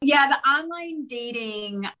yeah, the online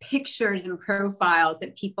dating pictures and profiles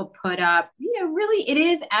that people put up, really it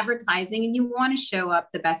is advertising and you want to show up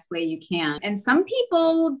the best way you can. And some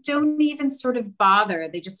people don't even sort of bother.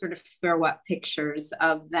 They just sort of throw up pictures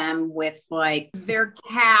of them with like their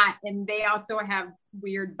cat, and they also have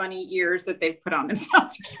weird bunny ears that they've put on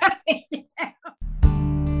themselves or something.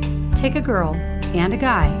 Take a girl and a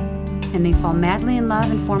guy, and they fall madly in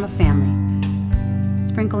love and form a family.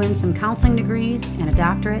 Sprinkle in some counseling degrees and a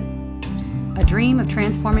doctorate, a dream of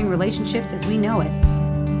transforming relationships as we know it.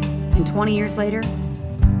 And 20 years later,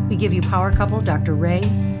 we give you power couple Dr. Ray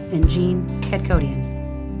and Jean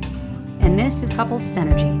Ketkodian. And this is Couples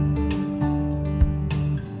Synergy.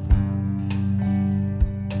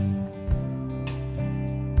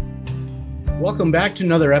 Welcome back to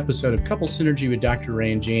another episode of Couples Synergy with Dr.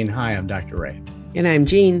 Ray and Jean. Hi, I'm Dr. Ray. And I'm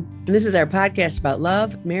Jean, and this is our podcast about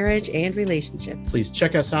love, marriage, and relationships. Please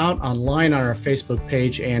check us out online on our Facebook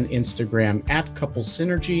page and Instagram at Couples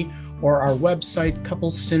Synergy, or our website,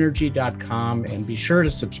 couplessynergy.com, and be sure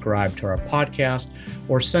to subscribe to our podcast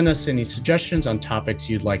or send us any suggestions on topics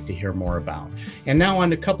you'd like to hear more about. And now on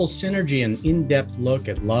to Couples Synergy, an in-depth look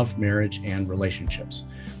at love, marriage, and relationships,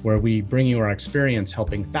 where we bring you our experience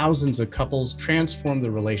helping thousands of couples transform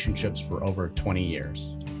the relationships for over 20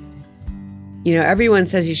 years. You know, everyone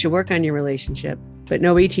says you should work on your relationship, but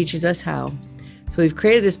nobody teaches us how. So we've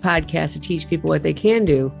created this podcast to teach people what they can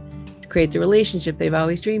do to create the relationship they've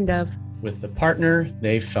always dreamed of with the partner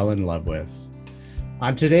they fell in love with.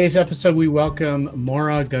 On today's episode, we welcome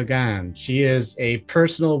Maura Gauguin. She is a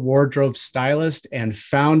personal wardrobe stylist and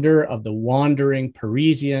founder of The Wandering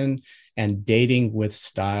Parisian and Dating with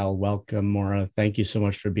Style. Welcome, Maura. Thank you so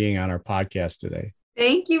much for being on our podcast today.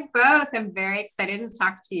 Thank you both. I'm very excited to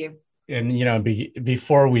talk to you. And,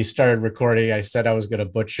 before we started recording, I said I was going to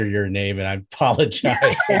butcher your name, and I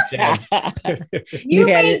apologize. You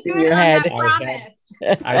had it in your head.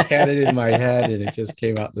 I had it in my head, and it just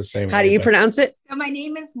came out the same way. How do you pronounce it? So my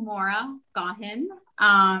name is Maura Gauguin.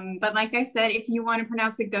 But like I said, if you want to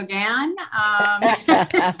pronounce it Gauguin,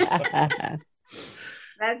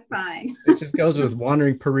 that's fine. It just goes with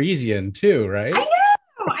Wandering Parisian too, right? I know.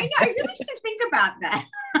 I really should think about that.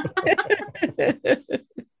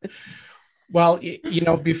 Well,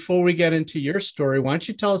 before we get into your story, why don't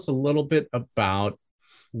you tell us a little bit about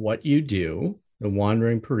what you do, The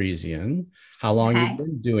Wandering Parisian, how long you've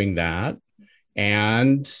been doing that,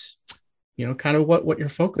 and, kind of what your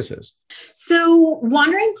focus is. So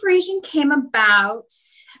Wandering Parisian came about,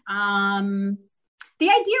 the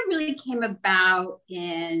idea really came about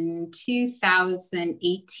in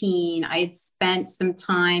 2018. I had spent some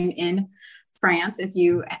time in France, as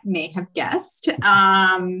you may have guessed.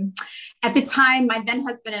 At the time, my then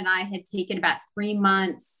husband and I had taken about 3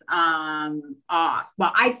 months off.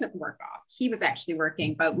 Well, I took work off. He was actually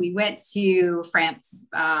working, but we went to France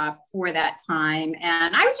for that time.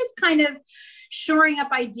 And I was just kind of shoring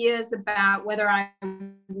up ideas about whether I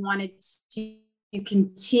wanted to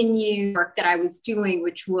continue work that I was doing,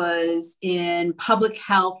 which was in public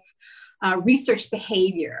health research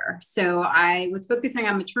behavior. So I was focusing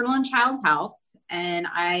on maternal and child health, and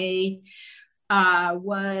I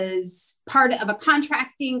was part of a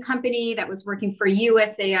contracting company that was working for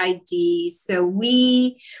USAID. So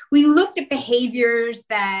we looked at behaviors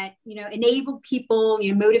that, enable people,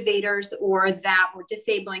 motivators, or that were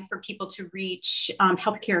disabling for people to reach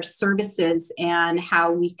healthcare services and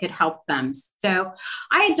how we could help them. So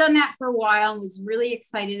I had done that for a while and was really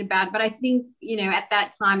excited about it. But I think, at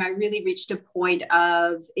that time, I really reached a point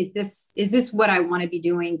of, is this what I want to be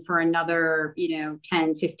doing for another,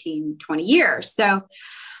 10, 15, 20 years? So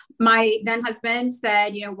my then husband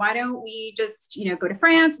said, why don't we just, go to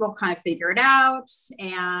France? We'll kind of figure it out.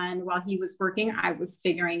 And while he was working, I was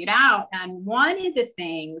figuring it out. And one of the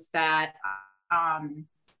things that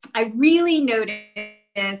I really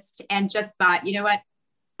noticed and just thought, you know what,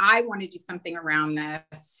 I want to do something around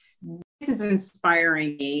this. This is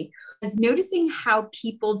inspiring me. I was noticing how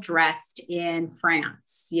people dressed in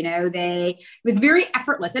France. It was very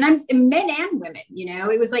effortless, and men and women,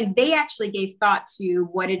 it was like they actually gave thought to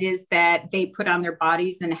what it is that they put on their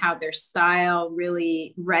bodies and how their style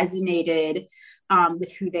really resonated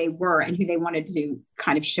with who they were and who they wanted to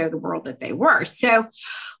kind of show the world that they were. So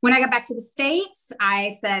when I got back to the States,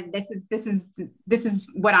 I said, this is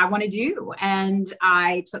what I want to do. And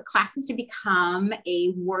I took classes to become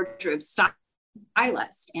a wardrobe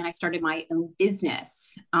stylist, and I started my own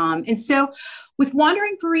business. And so with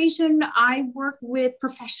Wandering Parisian, I work with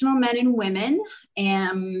professional men and women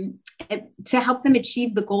to help them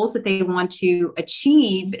achieve the goals that they want to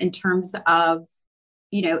achieve in terms of,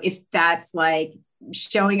 if that's like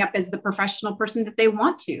showing up as the professional person that they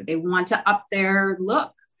want to. They want to up their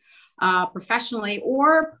look professionally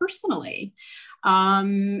or personally.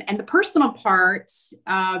 And the personal part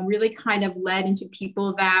really kind of led into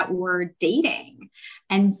people that were dating.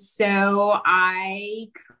 And so I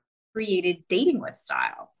created Dating with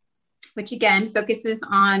Style, which again focuses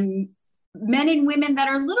on men and women that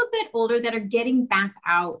are a little bit older that are getting back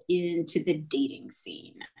out into the dating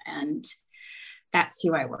scene. And that's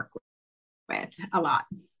who I work with a lot.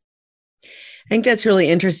 I think that's really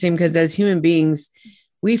interesting because as human beings,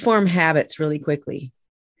 we form habits really quickly.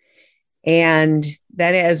 And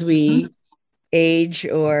that as we age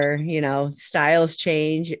or, styles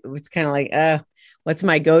change, it's kind of like, what's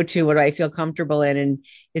my go-to? What do I feel comfortable in? And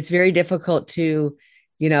it's very difficult to,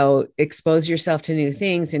 expose yourself to new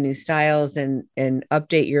things and new styles and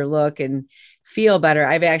update your look and feel better.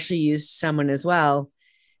 I've actually used someone as well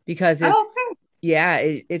because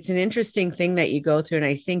it's an interesting thing that you go through. And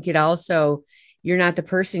I think it also, you're not the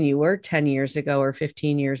person you were 10 years ago or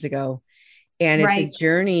 15 years ago. And it's a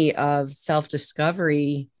journey of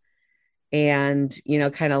self-discovery and,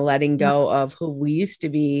 kind of letting go of who we used to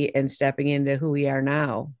be and stepping into who we are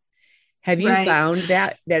now. Have you found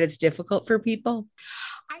that it's difficult for people?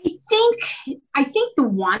 I think the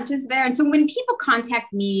want is there. And so when people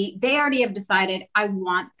contact me, they already have decided I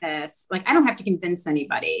want this. Like, I don't have to convince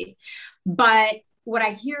anybody. But what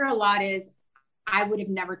I hear a lot is, I would have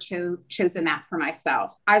never chosen that for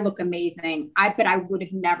myself. I look amazing. But I would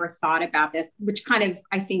have never thought about this, which kind of,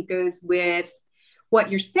 I think, goes with what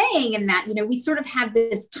you're saying in that, we sort of have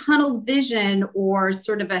this tunnel vision or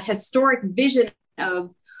sort of a historic vision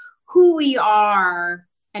of who we are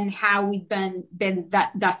and how we've been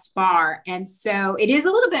thus far. And so it is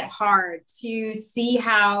a little bit hard to see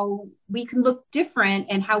how we can look different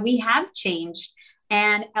and how we have changed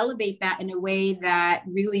and elevate that in a way that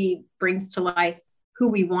really brings to life who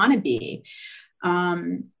we want to be.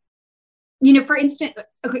 For instance,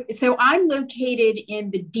 so I'm located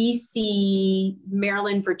in the DC,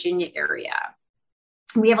 Maryland, Virginia area.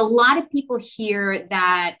 We have a lot of people here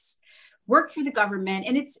that work for the government,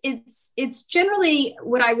 and it's generally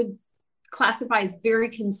what I would classify as very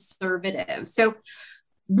conservative. So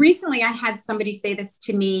recently I had somebody say this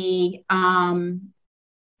to me,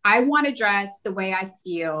 I want to dress the way I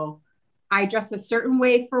feel. I dress a certain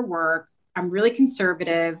way for work. I'm really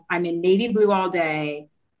conservative. I'm in navy blue all day.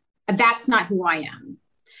 That's not who I am.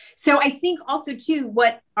 So I think also too,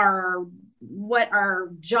 what our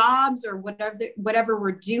jobs or whatever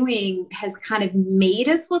we're doing has kind of made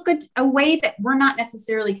us look a way that we're not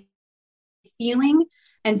necessarily feeling.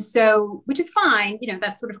 And so, which is fine,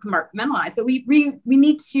 that's sort of compartmentalized, but we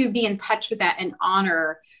need to be in touch with that and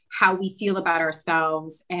honor how we feel about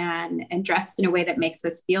ourselves and dress in a way that makes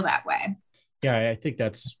us feel that way. Yeah, I think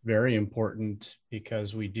that's very important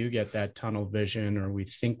because we do get that tunnel vision, or we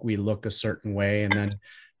think we look a certain way. And then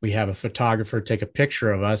we have a photographer take a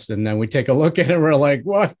picture of us, and then we take a look at it and we're like,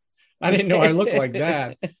 what? I didn't know I looked like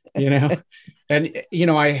that, And,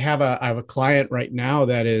 I have a client right now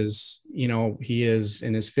that is, he is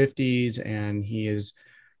in his 50s and he is,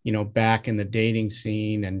 back in the dating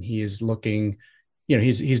scene, and he is looking,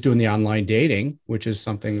 he's doing the online dating, which is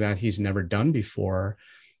something that he's never done before.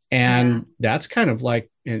 And that's kind of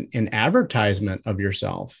like an advertisement of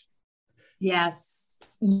yourself. Yes.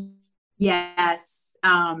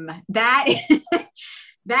 That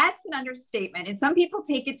that's an understatement. And some people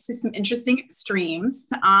take it to some interesting extremes.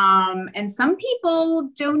 And some people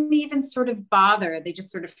don't even sort of bother. They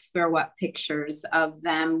just sort of throw up pictures of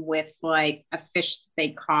them with like a fish that they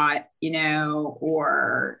caught,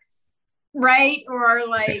 or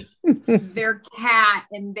like their cat.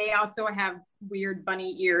 And they also have weird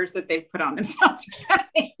bunny ears that they've put on themselves or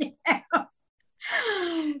something.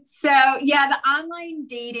 So the online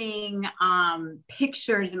dating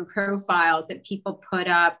pictures and profiles that people put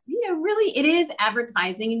up, really it is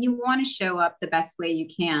advertising, and you want to show up the best way you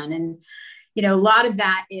can. And, a lot of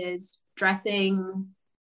that is dressing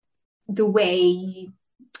the way,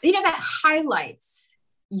 that highlights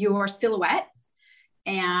your silhouette.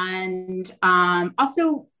 And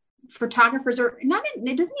also photographers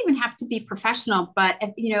it doesn't even have to be professional, but,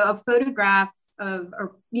 a photograph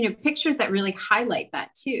or pictures that really highlight that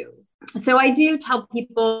too. So I do tell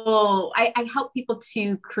people, I help people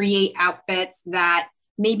to create outfits that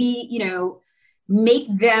maybe, make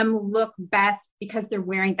them look best because they're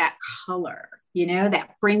wearing that color.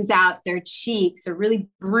 that brings out their cheeks or really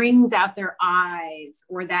brings out their eyes,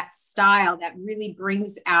 or that style that really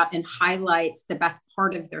brings out and highlights the best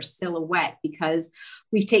part of their silhouette, because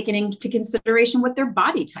we've taken into consideration what their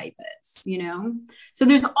body type is. So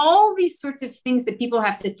there's all these sorts of things that people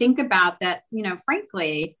have to think about that,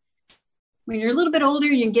 frankly, when you're a little bit older,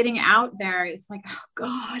 you're getting out there, it's like, oh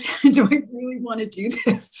God, do I really want to do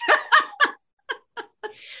this?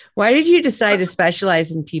 Why did you decide to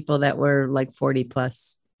specialize in people that were like 40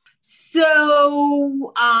 plus?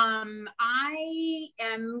 So I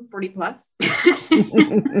am 40 plus. Let's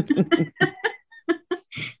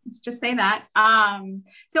just say that.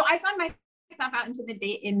 So I found myself out into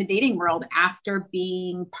in the dating world after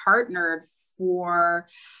being partnered for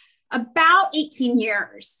about 18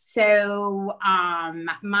 years. So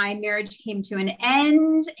my marriage came to an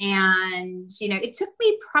end, and, it took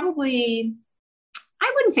me probably,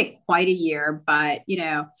 I wouldn't say quite a year, but,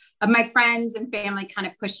 of my friends and family kind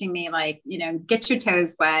of pushing me like, get your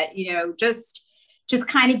toes wet, just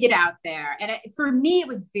kind of get out there. And for me, it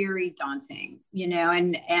was very daunting,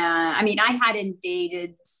 and I mean, I hadn't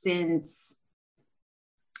dated since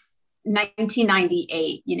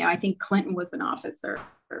 1998. I think Clinton was an officer.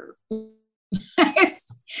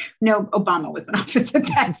 No, Obama was in office at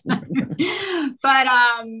that time. But,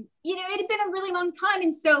 it had been a really long time.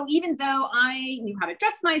 And so even though I knew how to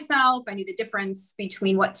dress myself, I knew the difference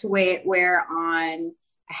between what to wear on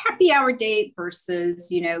a happy hour date versus,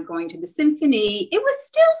 going to the symphony, it was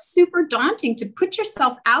still super daunting to put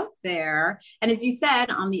yourself out there. And as you said,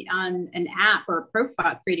 on an app or a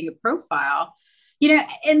profile, creating a profile,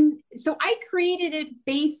 and so I created it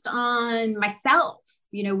based on myself,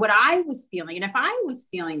 what I was feeling. And if I was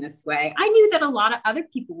feeling this way, I knew that a lot of other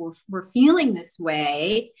people were feeling this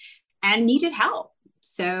way and needed help.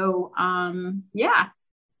 So, yeah,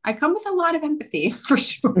 I come with a lot of empathy for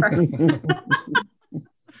sure.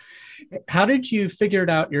 How did you figure it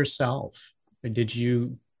out yourself? Did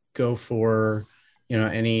you go for,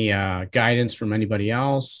 any guidance from anybody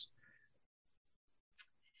else?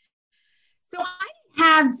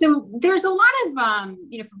 So there's a lot of,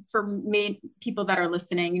 for people that are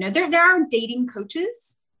listening, there are dating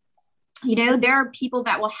coaches, there are people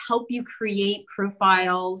that will help you create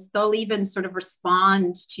profiles. They'll even sort of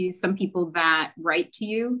respond to some people that write to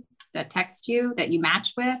you, that text you, that you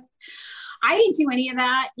match with. I didn't do any of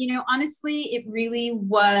that. Honestly, it really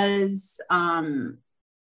was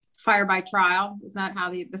fire by trial. Is that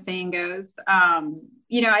how the saying goes?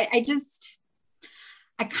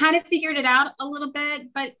 I kind of figured it out a little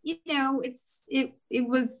bit, but it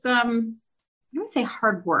was, I don't say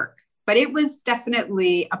hard work, but it was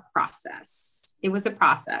definitely a process. It was a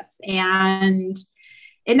process, and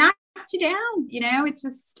it knocked you down. It's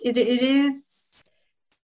just, it is,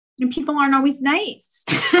 people aren't always nice.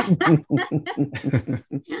 On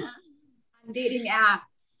dating apps.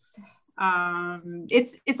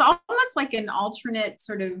 It's almost like an alternate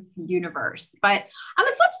sort of universe, but on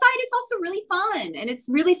the flip side, it's also really fun, and it's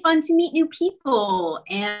really fun to meet new people.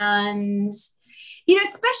 And,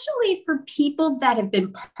 especially for people that have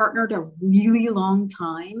been partnered a really long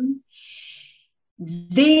time,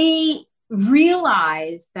 they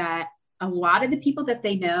realize that a lot of the people that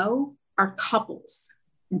they know are couples.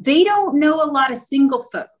 They don't know a lot of single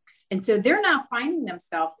folks. And so they're now finding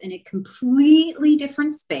themselves in a completely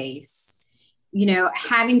different space,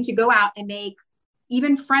 having to go out and make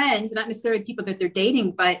even friends, not necessarily people that they're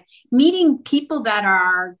dating, but meeting people that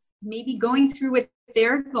are maybe going through what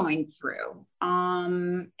they're going through,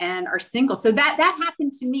 and are single. So that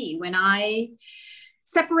happened to me when I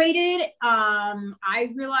separated.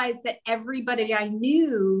 I realized that everybody I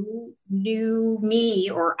knew me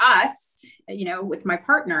or us, with my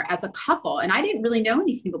partner as a couple. And I didn't really know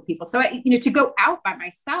any single people. So, to go out by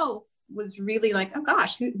myself was really like, oh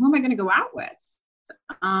gosh, who am I going to go out with?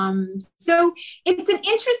 So it's an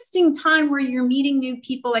interesting time where you're meeting new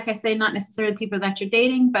people. Like I say, not necessarily people that you're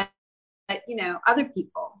dating, but other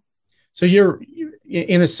people. So you're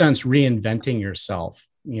in a sense reinventing yourself,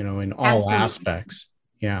 in all Absolutely. Aspects.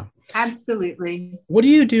 Yeah, absolutely. What do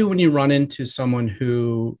you do when you run into someone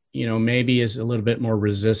who, maybe is a little bit more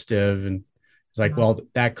resistive and is like, well,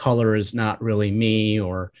 that color is not really me,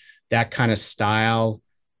 or that kind of style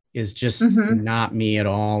is just not me at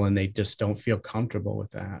all, and they just don't feel comfortable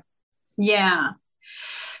with that? Yeah.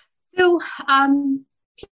 So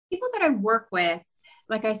people that I work with,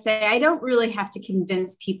 like I say, I don't really have to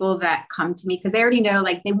convince people that come to me, because they already know,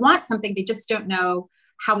 like, they want something, they just don't know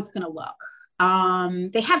how it's going to look.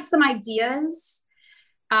 They have some ideas.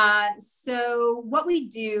 So what we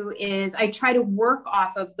do is I try to work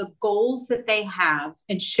off of the goals that they have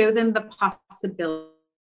and show them the possibilities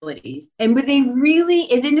And would they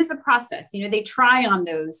really, it is a process, they try on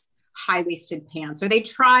those high-waisted pants, or they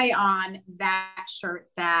try on that shirt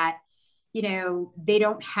that, they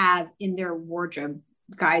don't have in their wardrobe.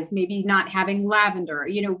 Guys, maybe not having lavender,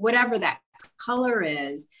 whatever that color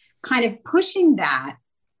is, kind of pushing that.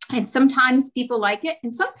 And sometimes people like it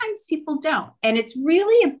and sometimes people don't. And it's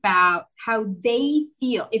really about how they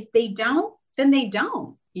feel. If they don't, then they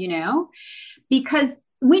don't, because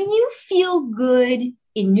when you feel good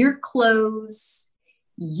in your clothes,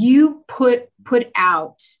 you put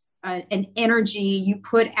out an energy, you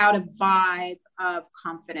put out a vibe of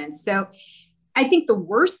confidence. So I think the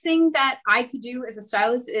worst thing that I could do as a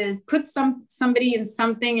stylist is put somebody in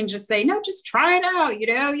something and just say, no, just try it out.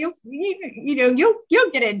 You'll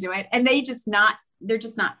get into it. And they're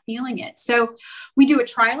just not feeling it. So we do a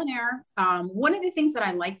trial and error. One of the things that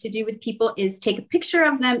I like to do with people is take a picture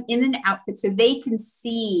of them in an outfit so they can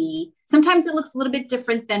see. Sometimes it looks a little bit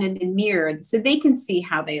different than in the mirror, so they can see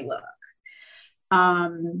how they look.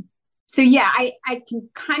 So yeah, I can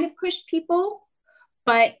kind of push people,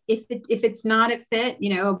 but if it's not a fit,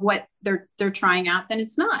 of what they're trying out, then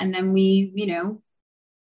it's not. And then we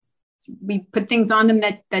put things on them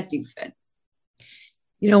that do fit.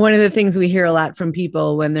 One of the things we hear a lot from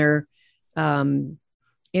people when they're in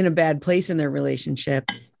a bad place in their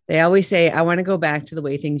relationship, they always say, I want to go back to the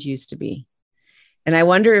way things used to be. And I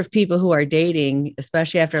wonder if people who are dating,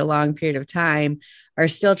 especially after a long period of time, are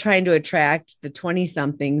still trying to attract the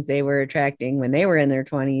 20-somethings they were attracting when they were in their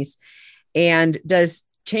 20s. And does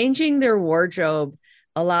changing their wardrobe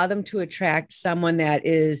allow them to attract someone that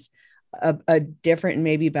is a different and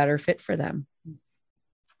maybe better fit for them?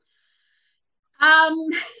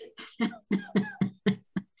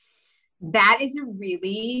 That is a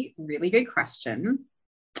really, really good question.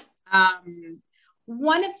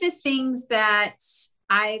 One of the things that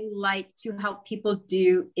I like to help people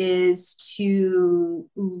do is to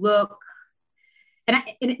look, and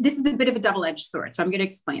this is a bit of a double-edged sword, so I'm going to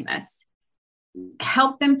explain this.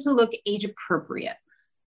 Help them to look age appropriate.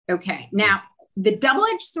 Okay. Now, the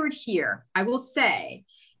double-edged sword here, I will say,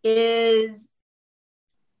 is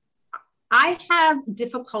I have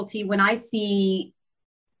difficulty when I see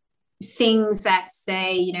things that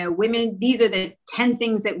say, women, these are the 10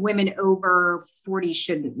 things that women over 40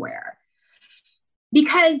 shouldn't wear,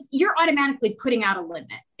 because you're automatically putting out a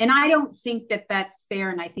limit. And I don't think that that's fair.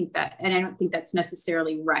 And I don't think that's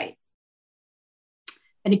necessarily right.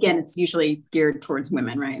 And again, it's usually geared towards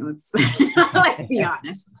women, right? Let's be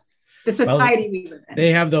honest. The society we live in.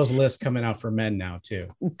 They have those lists coming out for men now too.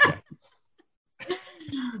 Yeah.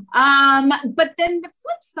 But then the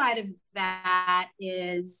flip side of that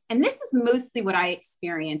is, and this is mostly what I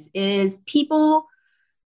experience, is people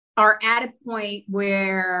are at a point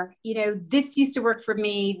where, this used to work for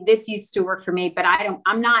me, but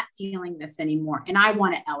I'm not feeling this anymore. And I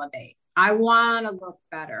want to elevate. I want to look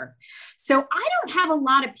better. So I don't have a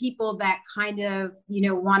lot of people that kind of,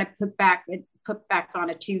 want to put back on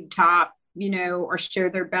a tube top, or show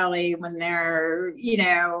their belly when they're,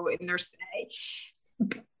 in their,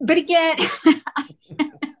 but again,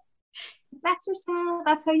 that's your style.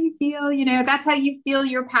 That's how you feel, that's how you feel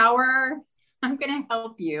your power. I'm going to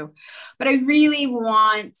help you. But I really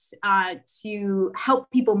want to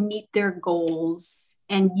help people meet their goals.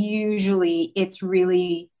 And usually it's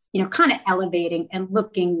really, kind of elevating and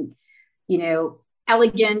looking,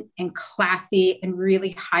 elegant and classy and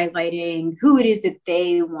really highlighting who it is that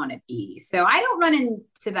they want to be. So I don't run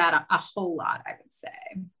into that a whole lot, I would say.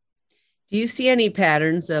 Do you see any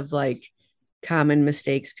patterns of like common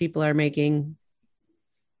mistakes people are making?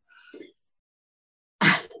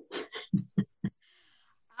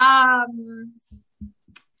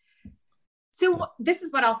 So this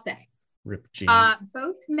is what I'll say. Rip Jean.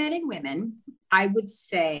 Both men and women, I would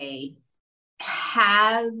say,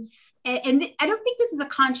 have, and I don't think this is a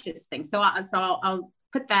conscious thing. So I'll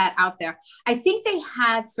put that out there. I think they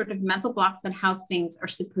have sort of mental blocks on how things are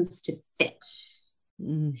supposed to fit.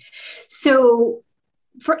 Mm. So,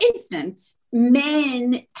 for instance,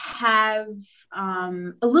 men have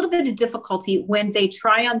a little bit of difficulty when they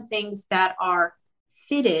try on things that are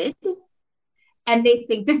fitted and they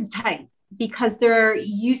think this is tight, because they're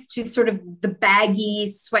used to sort of the baggy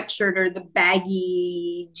sweatshirt or the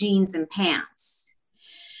baggy jeans and pants.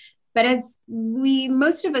 But as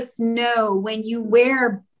most of us know, when you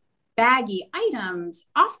wear baggy items,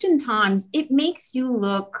 oftentimes it makes you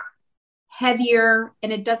look heavier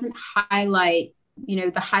and it doesn't highlight,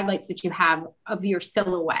 the highlights that you have of your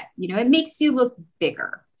silhouette. It makes you look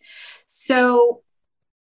bigger. So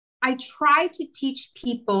I try to teach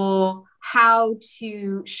people how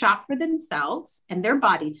to shop for themselves and their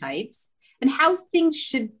body types, and how things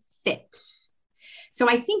should fit. So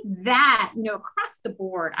I think that, across the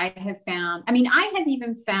board, I have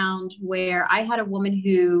even found where I had a woman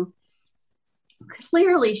who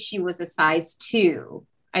clearly she was a size 2.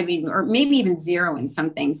 Or maybe even 0 in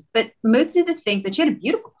some things, but most of the things that she had a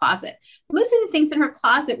beautiful closet, most of the things in her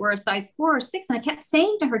closet were a size 4 or 6. And I kept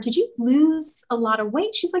saying to her, did you lose a lot of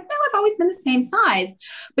weight? She was like, no, I've always been the same size,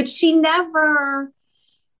 but she never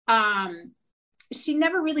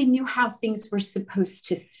really knew how things were supposed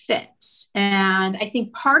to fit. And I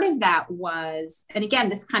think part of that was, and again,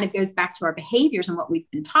 this kind of goes back to our behaviors and what we've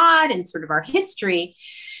been taught and sort of our history.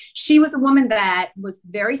 She was a woman that was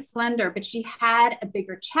very slender, but she had a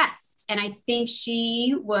bigger chest. And I think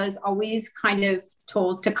she was always kind of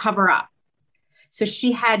told to cover up. So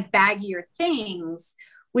she had baggier things,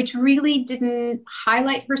 which really didn't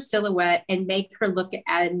highlight her silhouette and make her look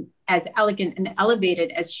as elegant and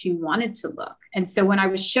elevated as she wanted to look. And so when I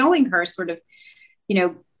was showing her sort of,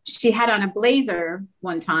 she had on a blazer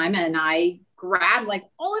one time, and I grabbed like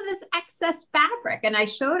all of this excess fabric and I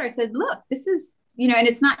showed her, I said, look, this is, and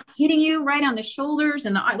it's not hitting you right on the shoulders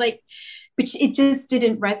and but it just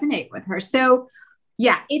didn't resonate with her. So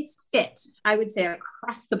yeah, it's fit, I would say,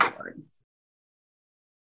 across the board.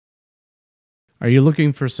 Are you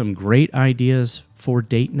looking for some great ideas for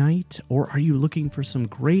date night, or are you looking for some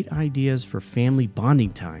great ideas for family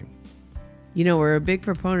bonding time? We're a big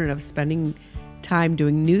proponent of spending time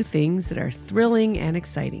doing new things that are thrilling and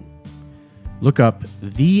exciting. Look up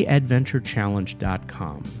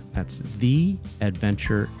theadventurechallenge.com. That's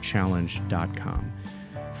theadventurechallenge.com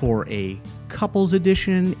for a couples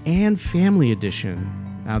edition and family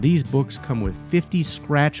edition. Now, these books come with 50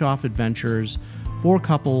 scratch-off adventures for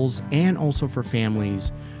couples and also for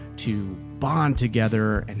families to bond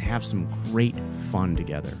together and have some great fun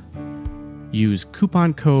together. Use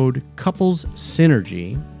coupon code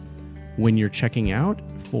CouplesSynergy when you're checking out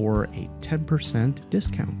for a 10%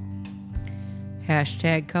 discount.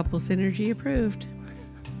 Hashtag Couple Synergy approved.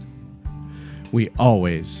 We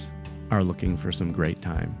always are looking for some great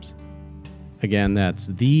times. Again, that's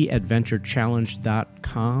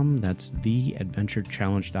theadventurechallenge.com. That's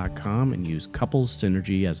theadventurechallenge.com, and use Couples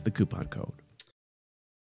Synergy as the coupon code.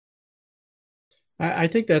 I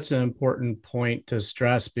think that's an important point to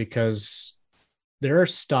stress, because there are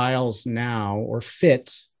styles now or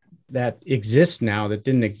fit that exist now that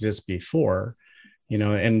didn't exist before.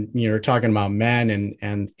 And you're talking about men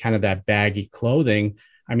and kind of that baggy clothing.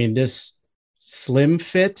 This slim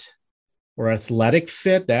fit or athletic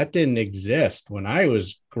fit, that didn't exist when I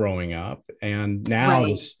was growing up. And now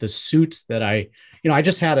the suits that I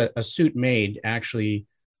just had a suit made actually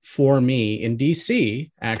for me in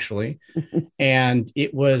DC, actually. And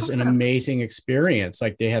it was an amazing experience.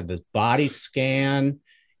 Like, they had this body scan,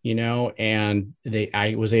 and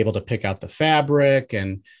I was able to pick out the fabric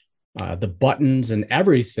and the buttons and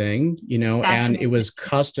everything, and it was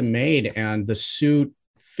custom made, and the suit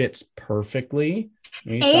fits perfectly.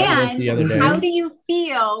 And how do you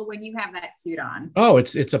feel when you have that suit on? Oh,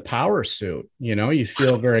 it's a power suit. You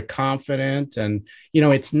feel very confident, and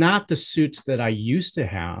it's not the suits that I used to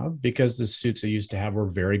have, because the suits I used to have were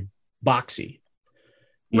very boxy,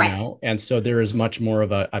 and so there is much more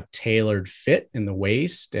of a tailored fit in the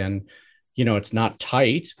waist, and it's not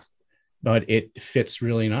tight, but it fits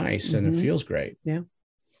really nice and it feels great. Yeah.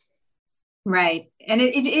 Right. And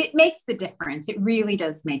it makes the difference. It really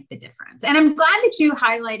does make the difference. And I'm glad that you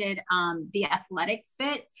highlighted the athletic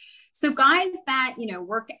fit. So guys that,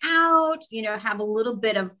 work out, have a little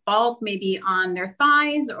bit of bulk maybe on their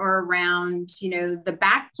thighs or around, the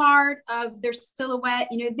back part of their silhouette,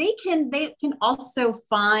 they can also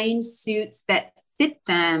find suits that fit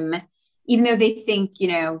them, even though they think,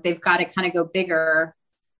 they've got to kind of go bigger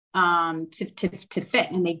to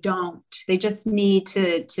fit, and they don't. They just need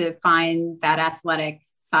to find that athletic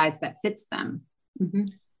size that fits them. Mm-hmm.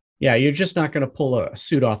 Yeah, you're just not going to pull a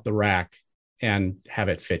suit off the rack and have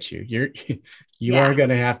it fit you. You are going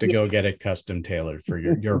to have to go get it custom tailored for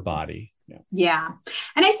your body. Yeah.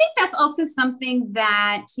 And I think that's also something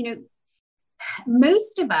that,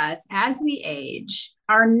 most of us as we age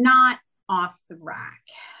are not off the rack.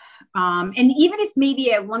 And even if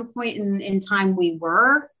maybe at one point in time we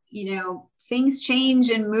were, things change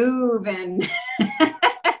and move and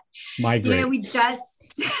migrate. We just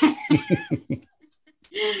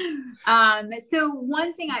so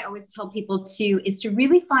one thing I always tell people too is to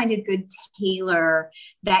really find a good tailor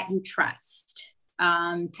that you trust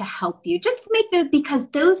to help you. Just because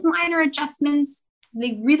those minor adjustments,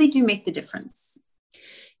 they really do make the difference.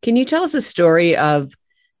 Can you tell us a story of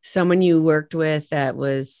someone you worked with that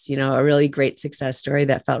was, a really great success story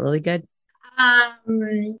that felt really good?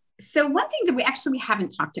 So one thing that we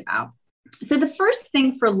haven't talked about. So the first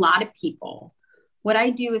thing for a lot of people, what I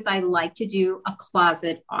do is I like to do a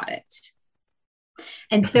closet audit.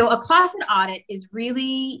 And so a closet audit is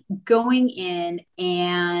really going in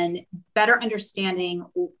and better understanding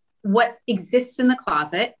what exists in the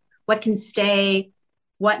closet, what can stay,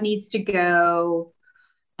 what needs to go.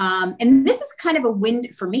 And this is kind of a window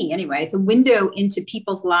for me anyway. It's a window into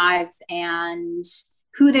people's lives and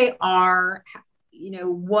who they are,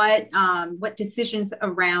 what decisions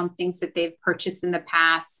around things that they've purchased in the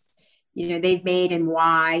past, they've made and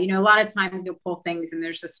why. A lot of times you'll pull things and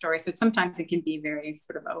there's a story. So sometimes it can be very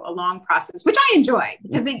sort of a long process, which I enjoy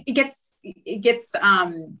because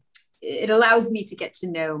it allows me to get to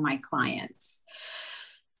know my clients.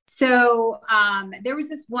 So there was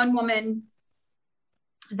this one woman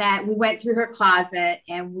that we went through her closet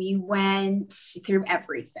and we went through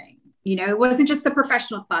everything. It wasn't just the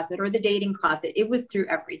professional closet or the dating closet. It was through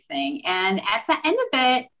everything. And at the end of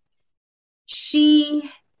it, she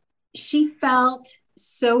felt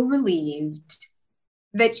so relieved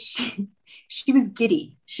that she was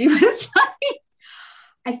giddy. She was like,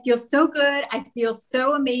 I feel so good. I feel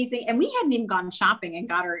so amazing. And we hadn't even gone shopping and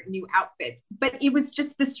got her new outfits, but it was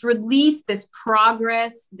just this relief, this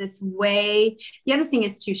progress, this way. The other thing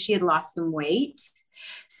is too, she had lost some weight.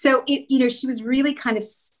 So she was really kind of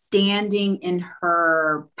standing in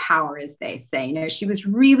her power, as they say. She was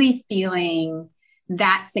really feeling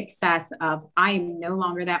that success of, I am no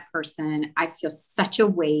longer that person. I feel such a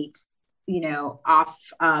weight, off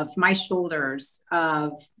of my shoulders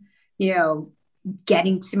of,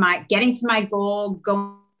 getting to my goal,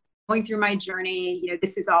 going through my journey.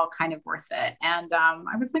 This is all kind of worth it. And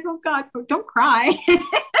I was like, oh God, don't cry.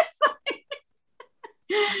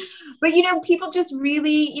 But, people just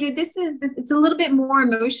really, it's a little bit more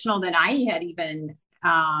emotional than I had even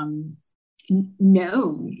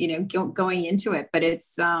known, going into it. But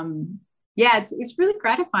it's, it's really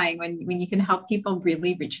gratifying when you can help people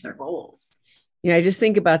really reach their goals. I just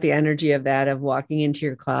think about the energy of that, of walking into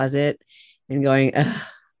your closet and going,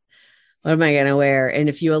 what am I going to wear? And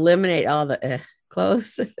if you eliminate all the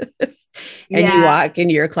clothes and you walk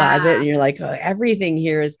into your closet and you're like, oh, everything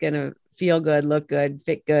here is going to feel good, look good,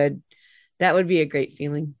 fit good. That would be a great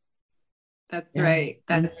feeling. That's right.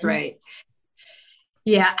 That's right.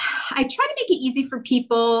 Yeah. I try to make it easy for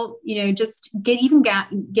people, just getting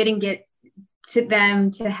to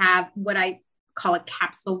them to have what I call a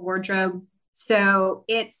capsule wardrobe. So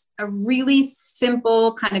it's a really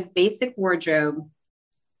simple kind of basic wardrobe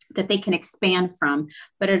that they can expand from,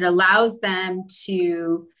 but it allows them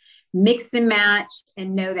to mix and match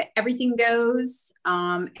and know that everything goes,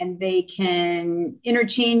 and they can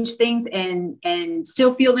interchange things and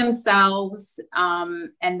still feel themselves,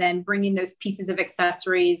 and then bring in those pieces of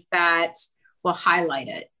accessories that will highlight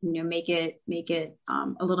it, make it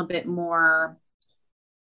a little bit more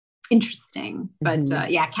interesting. But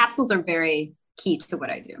capsules are very key to what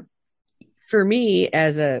I do. For me,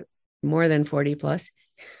 as a more than 40 plus,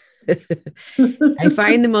 I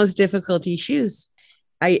find the most difficulty shoes.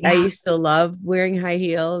 I used to love wearing high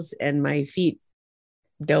heels and my feet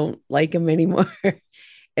don't like them anymore.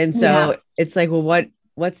 And so it's like, well,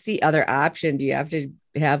 what's the other option? Do you have to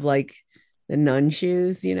have like the nun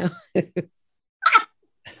shoes,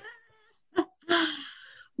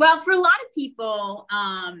 Well, for a lot of people,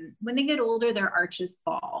 when they get older, their arches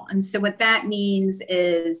fall. And so what that means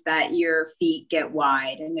is that your feet get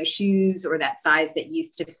wide and their shoes or that size that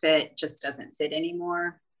used to fit just doesn't fit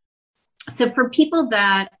anymore. So for people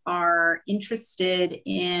that are interested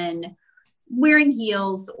in wearing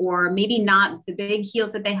heels, or maybe not the big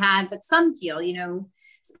heels that they had, but some heel,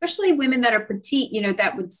 especially women that are petite,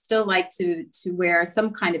 that would still like to wear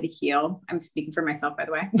some kind of a heel. I'm speaking for myself, by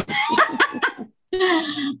the way.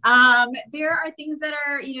 There are things that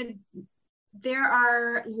are, there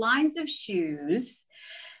are lines of shoes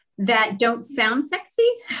that don't sound sexy,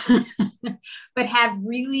 but have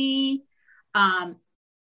really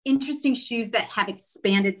interesting shoes that have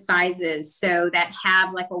expanded sizes. So that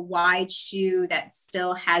have like a wide shoe that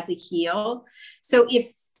still has a heel. So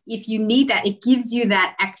if you need that, it gives you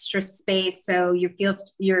that extra space. So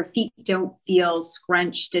your feet don't feel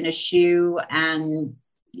scrunched in a shoe, and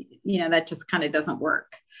that just kind of doesn't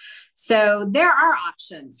work. So there are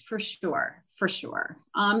options for sure.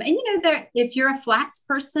 And if you're a flats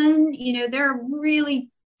person, there are really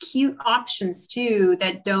cute options too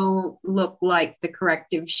that don't look like the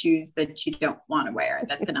corrective shoes that you don't want to wear,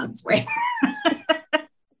 that the nuns wear.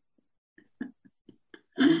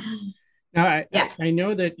 Now, I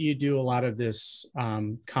know that you do a lot of this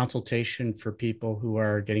consultation for people who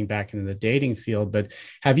are getting back into the dating field, but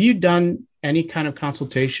have you done any kind of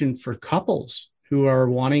consultation for couples who are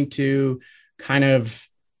wanting to kind of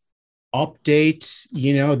update,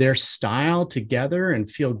 their style together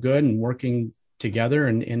and feel good and working together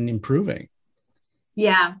and improving?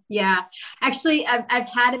 Yeah. Actually, I've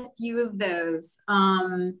had a few of those.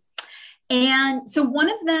 And so one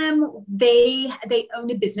of them, they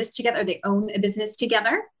own a business together. They own a business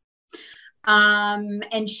together.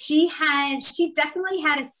 And she definitely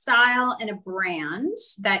had a style and a brand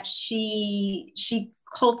that she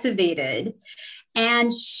cultivated,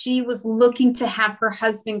 and she was looking to have her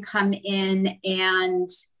husband come in and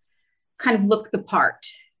kind of look the part.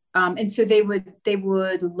 And so they would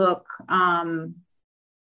look,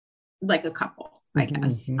 like a couple, I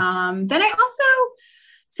guess. Mm-hmm. Then I also,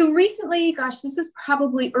 so recently, gosh, this was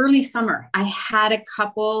probably early summer, I had a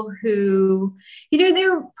couple who,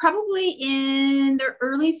 they're probably in their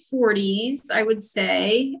early 40s, I would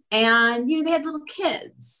say. And, they had little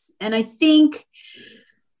kids. And I think,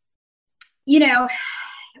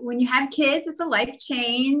 when you have kids, it's a life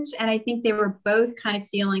change. And I think they were both kind of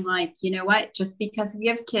feeling like, what, just because we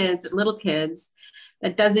have kids, little kids,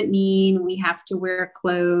 that doesn't mean we have to wear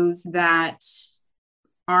clothes that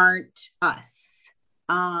aren't us.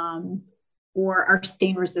 Or are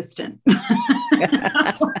stain resistant.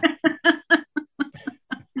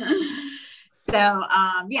 So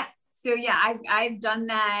I've done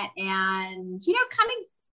that, and kind of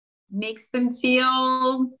makes them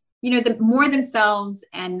feel the more themselves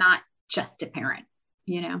and not just a parent.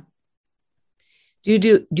 Do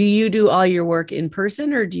you do all your work in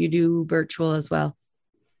person, or do you do virtual as well?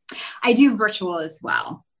 I do virtual as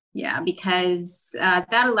well. Yeah, because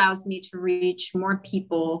that allows me to reach more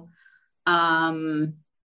people. And,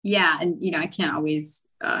 I can't always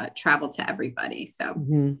travel to everybody. So,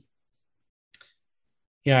 mm-hmm.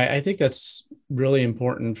 Yeah, I think that's really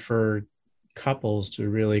important for couples to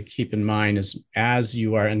really keep in mind as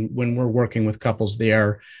you are. And when we're working with couples, they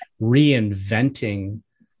are reinventing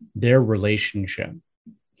their relationship.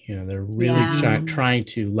 They're really trying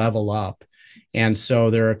to level up. And so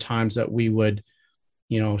there are times that we would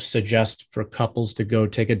suggest for couples to go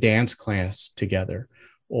take a dance class together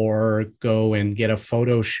or go and get a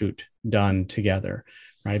photo shoot done together,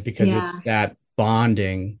 right? Because it's that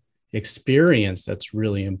bonding experience that's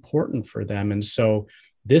really important for them. And so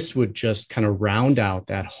this would just kind of round out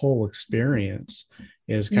that whole experience,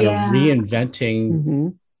 is kind of reinventing, mm-hmm.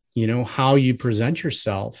 How you present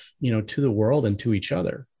yourself, to the world and to each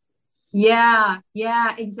other. Yeah,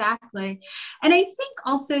 exactly. And I think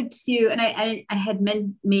also too, and I had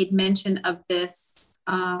made mention of this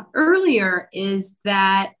earlier, is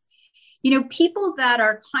that, people that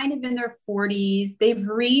are kind of in their 40s, they've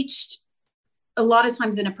reached, a lot of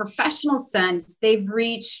times in a professional sense, they've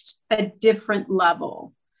reached a different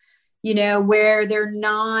level, where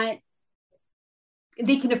they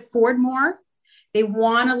can afford more. They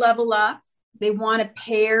want to level up. They want to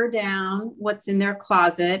pare down what's in their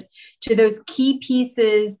closet to those key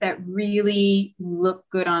pieces that really look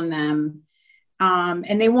good on them.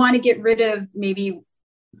 And they want to get rid of maybe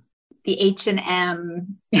the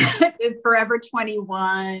H&M, Forever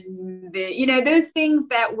 21, those things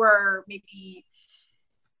that were maybe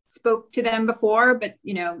spoke to them before, but,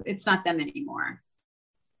 it's not them anymore.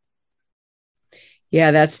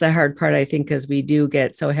 Yeah, that's the hard part, I think, because we do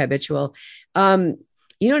get so habitual.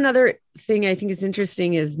 Another thing I think is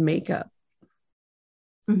interesting is makeup,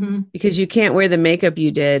 mm-hmm. because you can't wear the makeup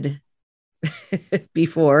you did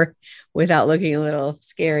before without looking a little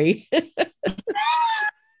scary.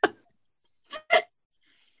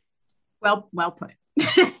 Well put.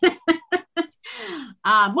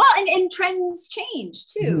 And trends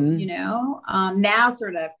change too, mm-hmm. Now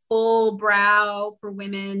sort of full brow for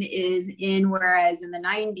women is in, whereas in the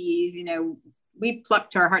 90s, we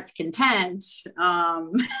plucked to our heart's content.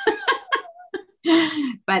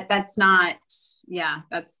 But that's not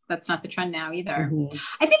the trend now either. Mm-hmm.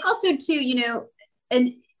 I think also too,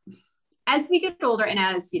 and as we get older and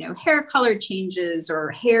as, hair color changes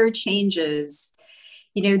or hair changes,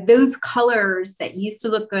 those colors that used to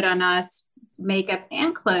look good on us, makeup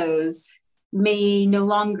and clothes, may no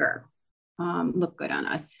longer look good on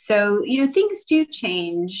us. So, things do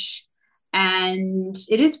change, and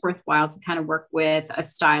it is worthwhile to kind of work with a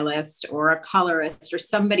stylist or a colorist or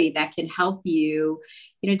somebody that can help you,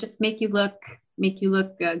 just make you look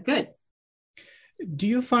good. Do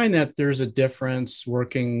you find that there's a difference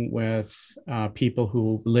working with people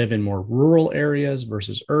who live in more rural areas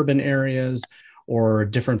versus urban areas, or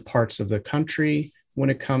different parts of the country when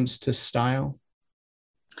it comes to style?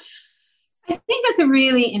 I think that's a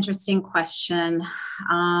really interesting question.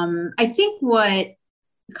 I think what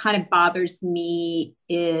kind of bothers me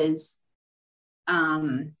is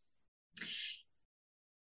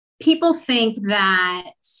people think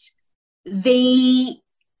that they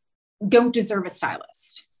don't deserve a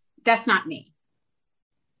stylist. That's not me.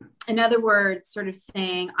 In other words, sort of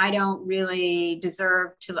saying, I don't really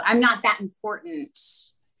deserve to, I'm not that important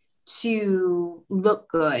to look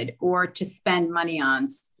good or to spend money on,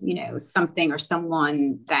 something or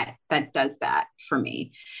someone that does that for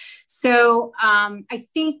me. So I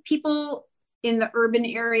think people in the urban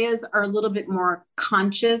areas are a little bit more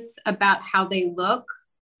conscious about how they look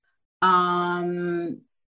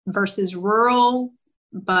versus rural.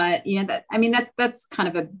 But, that's kind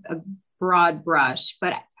of a broad brush,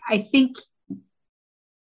 but I think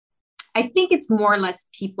it's more or less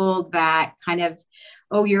people that kind of,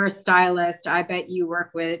 oh, you're a stylist, I bet you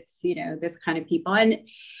work with, this kind of people. And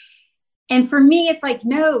for me, it's like,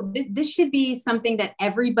 no, this should be something that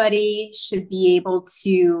everybody should be able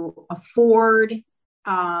to afford.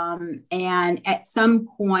 And at some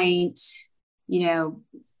point,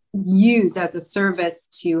 use as a service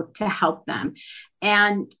to help them.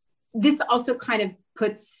 And this also kind of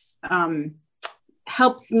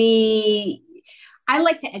helps me. I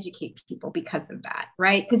like to educate people because of that,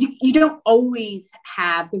 right? Because you don't always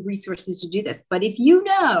have the resources to do this. But if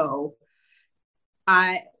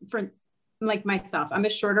for like myself, I'm a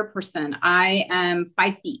shorter person. I am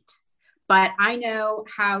 5 feet, but I know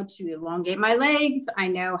how to elongate my legs. I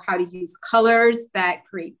know how to use colors that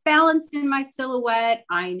create balance in my silhouette.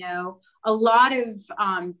 I know a lot of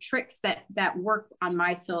tricks that work on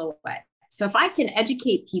my silhouette. So if I can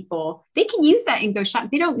educate people, they can use that and go shop.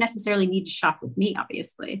 They don't necessarily need to shop with me,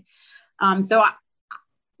 obviously. That's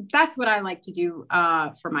what I like to do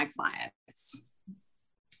for my clients.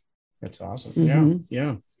 That's awesome. Mm-hmm.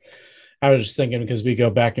 Yeah. I was just thinking, because we go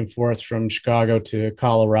back and forth from Chicago to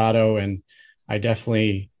Colorado, and I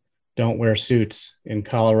definitely don't wear suits in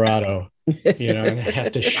Colorado, and I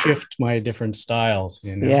have to shift my different styles.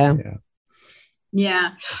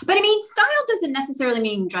 Yeah. But style doesn't necessarily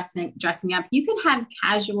mean dressing up. You can have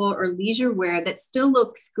casual or leisure wear that still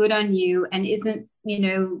looks good on you and isn't,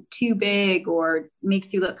 too big or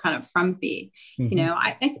makes you look kind of frumpy. Mm-hmm.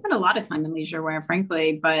 I spend a lot of time in leisure wear,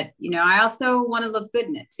 frankly, but, I also want to look good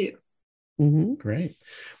in it too. Mm-hmm. Great.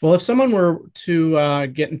 Well, if someone were to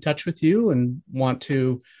get in touch with you and want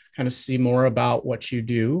to kind of see more about what you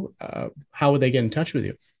do, how would they get in touch with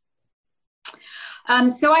you?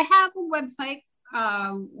 So I have a website,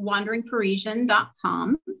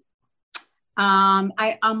 wanderingparisian.com.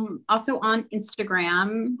 I'm also on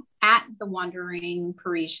Instagram at The Wandering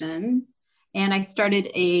Parisian. And I started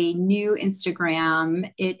a new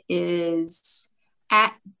Instagram. It is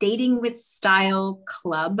at Dating with Style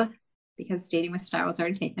Club, because Dating with Style was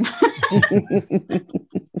already taken.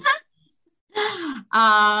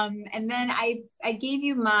 And then I gave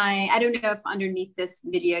you I don't know if underneath this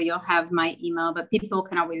video you'll have my email, but people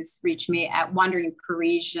can always reach me at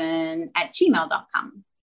wanderingparisian@gmail.com.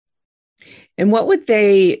 And what would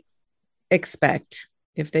they expect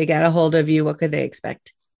if they got a hold of you? What could they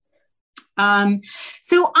expect?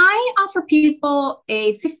 So I offer people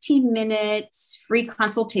a 15-minute free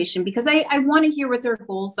consultation because I want to hear what their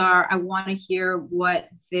goals are. I want to hear what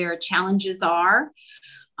their challenges are.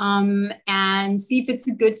 And see if it's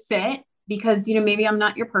a good fit, because, maybe I'm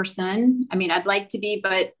not your person. I'd like to be,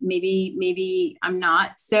 but maybe I'm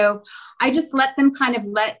not. So I just let them tell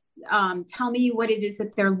me what it is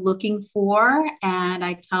that they're looking for. And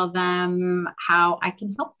I tell them how I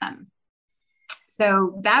can help them.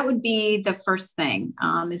 So that would be the first thing,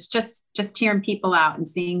 is just hearing people out and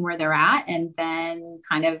seeing where they're at, and then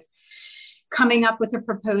kind of coming up with a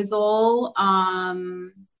proposal,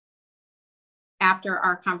 after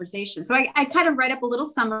our conversation. So I kind of write up a little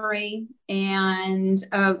summary and,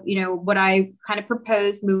 what I kind of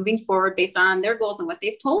propose moving forward based on their goals and what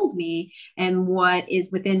they've told me and what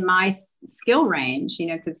is within my skill range,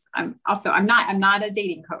 because I'm not a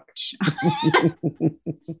dating coach.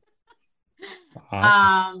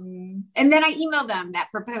 Awesome. And then I email them that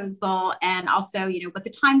proposal and also, what the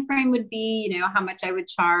time frame would be, how much I would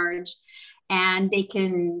charge, and they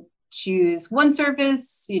can choose one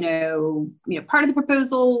service, part of the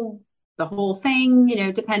proposal, the whole thing,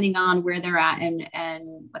 depending on where they're at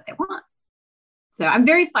and what they want. So I'm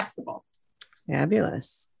very flexible.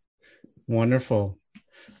 Fabulous. Wonderful.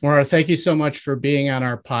 Maura, thank you so much for being on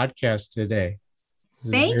our podcast today.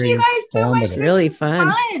 Thank you guys so much. Really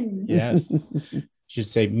fun. Yes. Should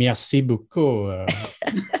say merci beaucoup.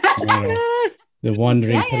 The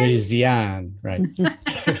Wandering Parisian, right?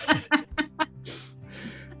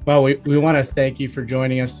 Well, we want to thank you for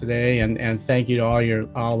joining us today, and thank you to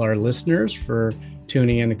all our listeners for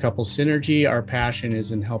tuning in to Couple Synergy. Our passion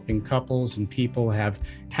is in helping couples and people have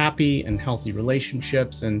happy and healthy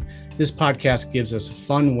relationships. And this podcast gives us a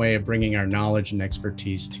fun way of bringing our knowledge and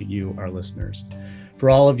expertise to you, our listeners. For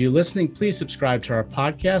all of you listening, please subscribe to our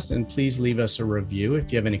podcast and please leave us a review.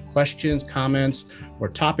 If you have any questions, comments, or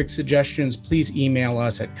topic suggestions, please email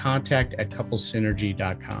us at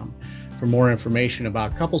contact@couplesynergy.com. For more information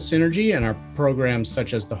about Couple Synergy and our programs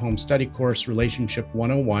such as the Home Study Course Relationship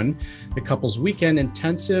 101, the Couples Weekend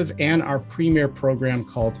Intensive, and our premier program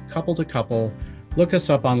called Couple to Couple, look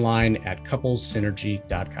us up online at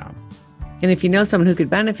couplesynergy.com. And if you know someone who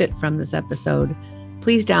could benefit from this episode,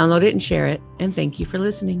 please download it and share it. And thank you for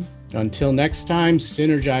listening. Until next time,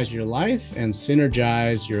 synergize your life and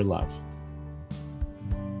synergize your love.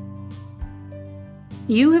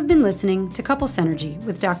 You have been listening to Couple Synergy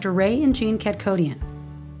with Dr. Ray and Jean Ketkodian.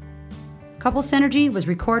 Couple Synergy was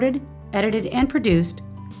recorded, edited, and produced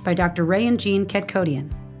by Dr. Ray and Jean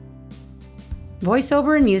Ketkodian.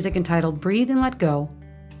 Voiceover and music entitled Breathe and Let Go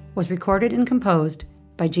was recorded and composed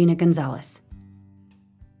by Gina Gonzalez.